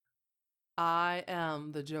I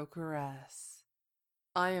am the Jokeress.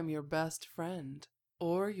 I am your best friend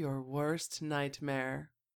or your worst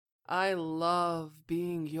nightmare. I love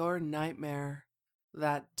being your nightmare,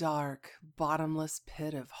 that dark, bottomless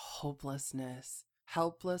pit of hopelessness,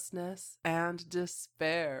 helplessness, and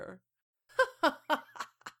despair.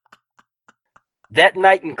 That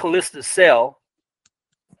night in Callista's cell,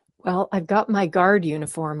 Well, I've got my guard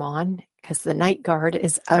uniform on because the night guard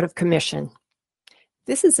is out of commission.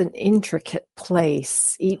 This is an intricate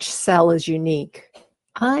place. Each cell is unique.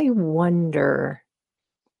 I wonder.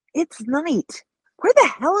 It's night. Where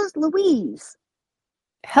the hell is Louise?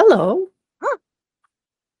 Hello. Huh?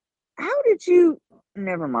 How did you...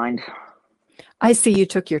 Never mind. I see you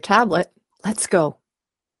took your tablet. Let's go.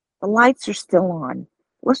 The lights are still on.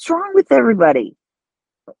 What's wrong with everybody?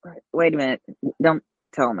 Wait a minute. Don't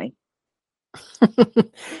tell me.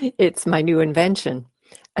 It's my new invention,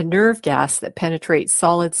 a nerve gas that penetrates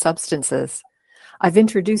solid substances. I've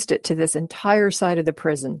introduced it to this entire side of the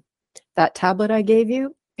prison. That tablet I gave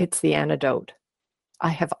you, it's the antidote. I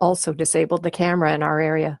have also disabled the camera in our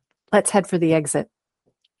area. Let's head for the exit.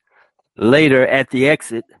 later at the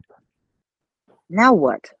exit, Now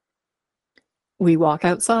what? We walk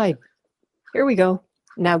outside. Here we go.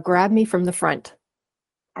 Now grab me from the front.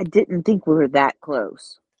 I didn't think we were that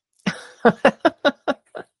close.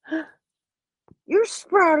 You're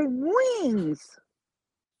sprouting wings.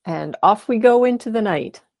 And off we go into the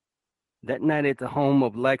night. that night at the home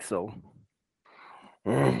of Lakso.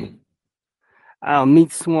 I'll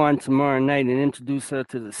meet Swann tomorrow night and introduce her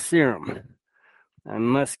to the serum. I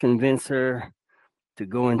must convince her to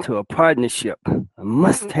go into a partnership. I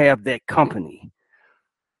must have that company.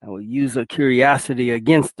 I will use her curiosity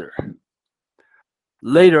against her.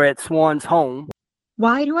 Later at Swann's home,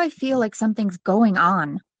 Why do I feel like something's going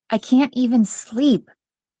on? I can't even sleep.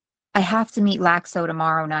 I have to meet Lakso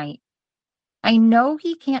tomorrow night. I know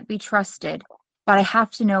he can't be trusted, but I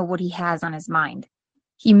have to know what he has on his mind.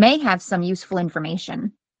 He may have some useful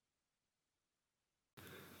information.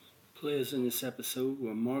 players in this episode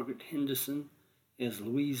were Margaret Henderson as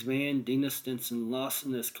Louise Van, Dina Stinson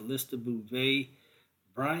Lawson as Calista Bouvet,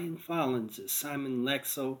 Brian Follins as Simon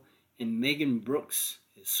Lakso, and Megan Brooks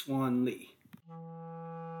as Swann Lee.